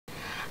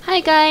Hi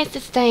guys,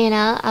 it's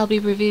Diana. I'll be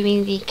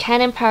reviewing the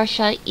Canon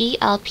PowerShot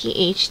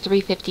elph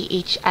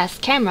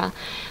 350HS camera.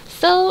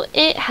 So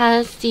it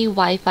has the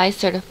Wi-Fi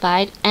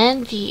certified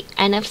and the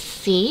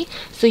NFC,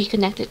 so you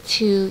connect it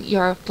to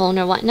your phone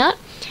or whatnot.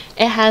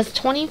 It has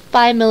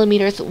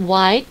 25mm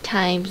wide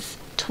times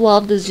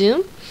 12 the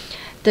zoom,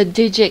 the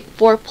Digit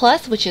 4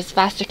 Plus, which is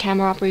faster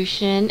camera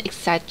operation,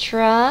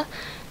 etc.,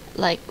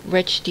 like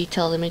rich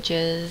detailed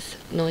images,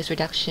 noise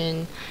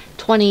reduction,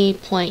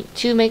 20.2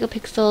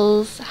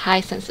 megapixels, high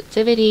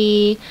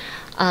sensitivity.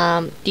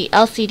 The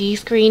LCD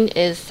screen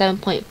is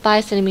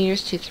 7.5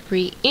 centimeters to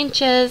 3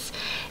 inches,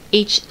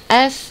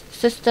 HS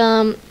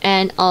system,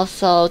 and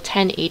also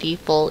 1080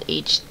 full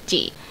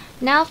HD.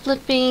 Now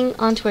flipping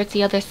on towards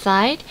the other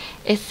side,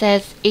 it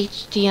says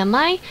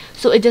HDMI,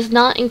 so it does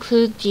not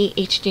include the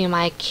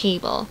HDMI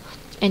cable.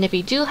 And if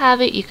you do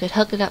have it, you could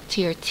hook it up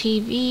to your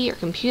TV or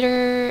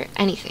computer,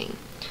 anything.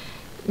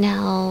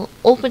 Now,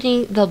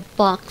 opening the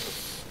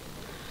box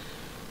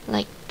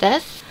like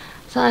this.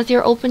 So as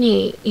you're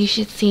opening it, you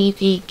should see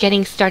the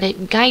Getting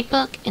Started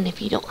guidebook. And if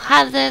you don't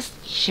have this,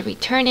 you should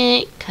return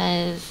it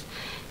because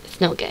it's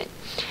no good.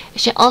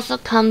 It should also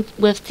come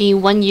with the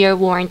 1-year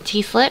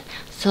warranty slip.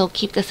 So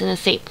keep this in a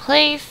safe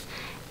place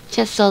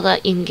just so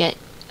that you can get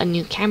a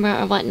new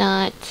camera or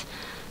whatnot.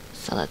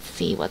 So let's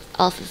see what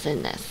else is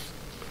in this.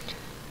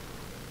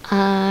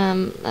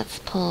 Let's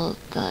pull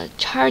the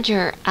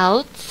charger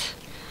out.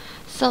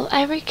 So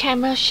every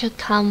camera should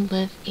come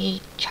with a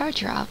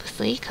charger,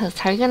 obviously, because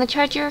how are you going to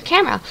charge your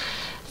camera?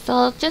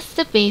 So just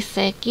the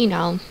basic, you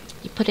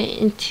put it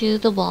into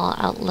the wall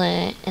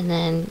outlet and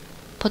then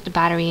put the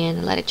battery in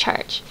and let it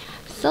charge.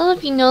 So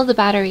if you know the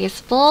battery is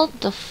full,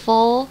 the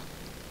full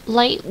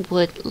light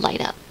would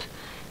light up.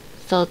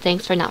 So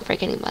thanks for not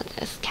forgetting about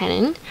this,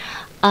 Canon.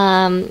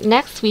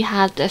 Next we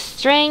have the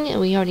string,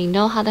 and we already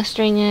know how the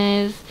string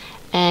is.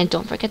 And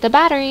don't forget the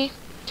battery.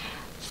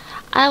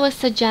 I would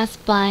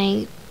suggest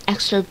buying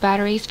extra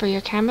batteries for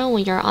your camera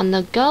when you're on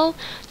the go.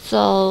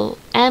 So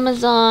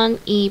Amazon,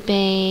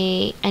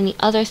 eBay, any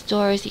other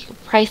stores, you can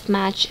price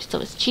match so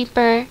it's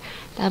cheaper.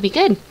 That'll be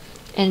good.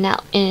 In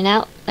and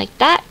out like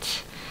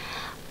that.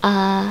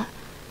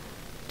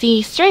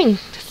 The string.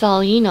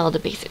 So you know the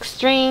basic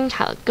string,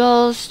 how it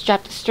goes.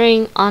 Strap the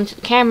string onto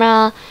the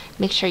camera.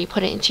 Make sure you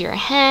put it into your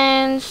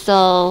hands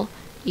so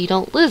you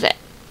don't lose it.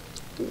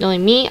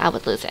 Knowing me, I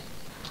would lose it.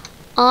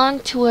 On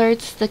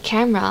towards the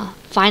camera.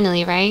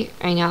 Finally, right?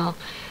 I know.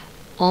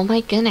 Oh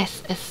my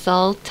goodness, it's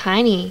so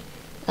tiny.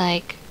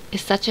 Like,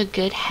 it's such a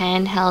good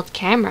handheld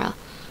camera.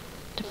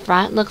 The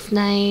front looks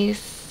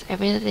nice.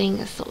 Everything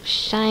is so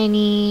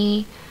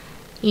shiny.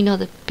 You know,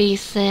 the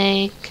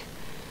basic.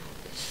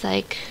 It's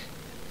like,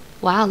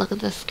 wow, look at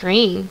the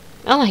screen.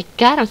 Oh my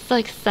god, I'm so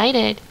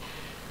excited.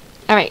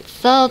 Alright,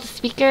 so the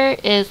speaker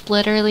is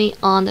literally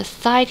on the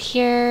side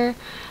here.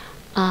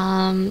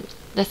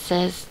 This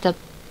is the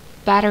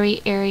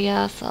battery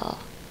area, so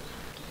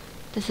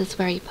this is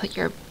where you put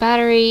your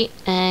battery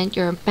and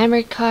your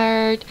memory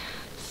card.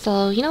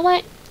 So you know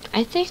what,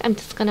 I think I'm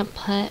just gonna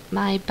put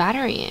my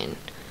battery in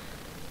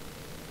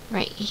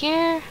right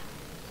here.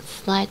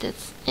 Slide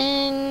this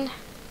in.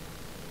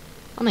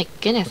 Oh my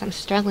goodness, I'm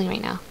struggling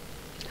right now.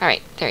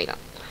 Alright, there you go.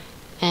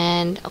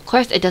 And of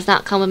course it does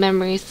not come with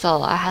memory,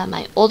 so I have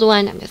my old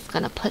one. I'm just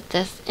gonna put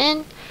this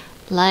in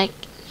like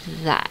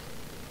that.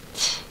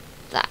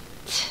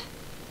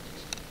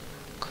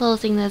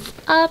 Closing this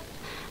up,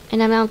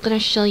 and I'm now going to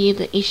show you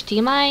the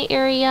HDMI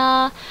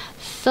area.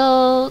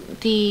 So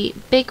the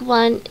big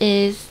one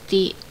is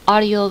the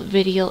audio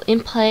video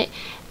input,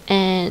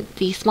 and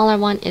the smaller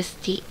one is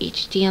the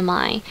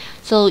HDMI.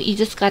 So you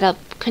just gotta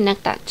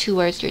connect that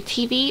towards your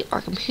TV or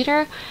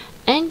computer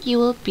and you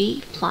will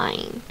be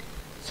fine.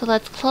 So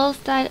let's close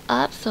that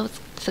up so it's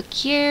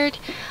secured.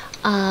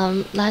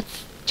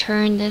 Let's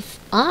turn this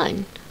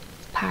on.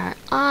 Power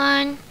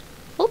on.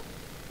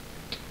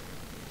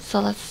 So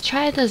let's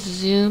try the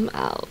zoom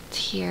out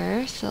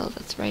here. So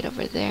that's right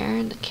over there,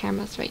 and the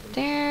camera's right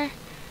there.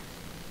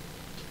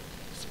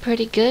 It's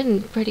pretty good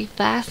and pretty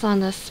fast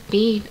on the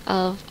speed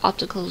of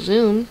optical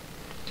zoom.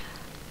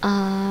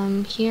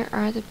 Here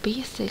are the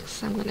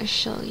basics I'm gonna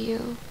show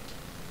you.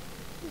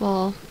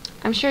 Well,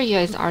 I'm sure you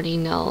guys already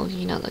know,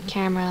 the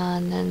camera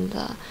and then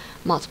the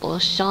multiple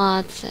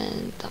shots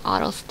and the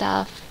auto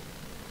stuff.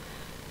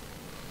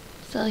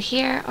 So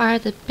here are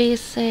the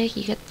basic.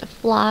 You get the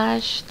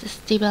flash, the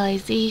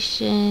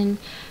stabilization,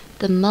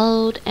 the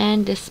mode,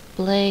 and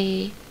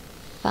display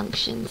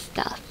function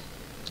stuff.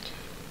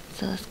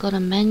 So let's go to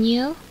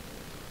menu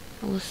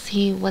and we'll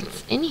see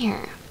what's in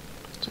here.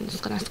 So I'm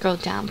just gonna scroll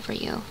down for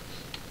you.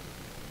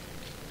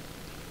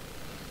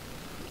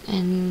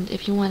 And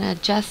if you want to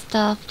adjust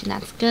stuff, then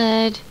that's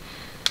good.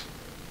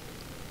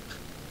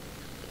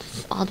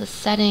 All the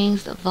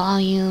settings, the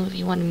volume. If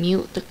you want to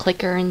mute the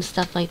clicker and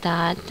stuff like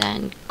that,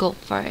 then go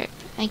for it.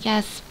 I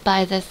guess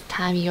by this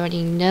time you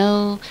already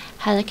know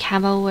how the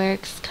camera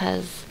works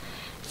because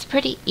it's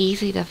pretty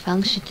easy to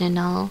function and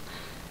all.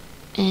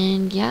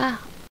 And yeah.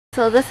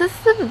 So this is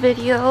the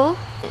video,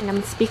 and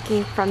I'm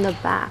speaking from the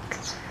back,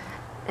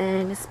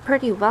 and it's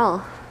pretty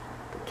well.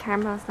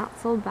 camera is not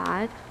so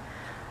bad.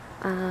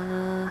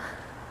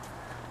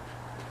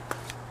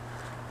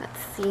 Let's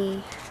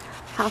see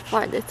how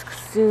far this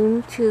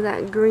zoomed to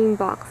that green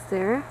box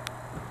there.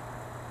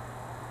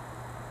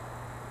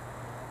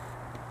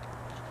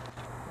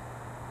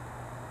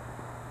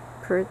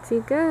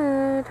 Pretty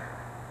good.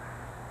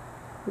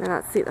 Now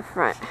let's see the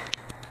front.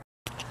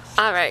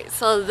 Alright,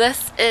 so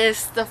this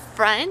is the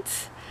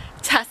front.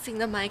 Testing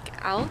the mic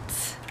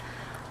out.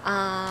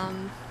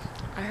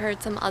 I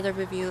heard some other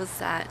reviews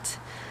that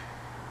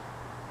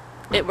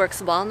it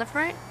works well in the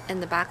front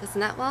and the back isn't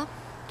that well.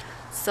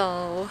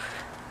 So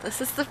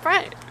this is the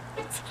front.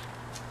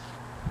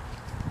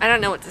 I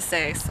don't know what to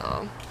say,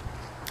 so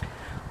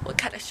we'll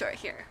cut it short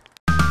here.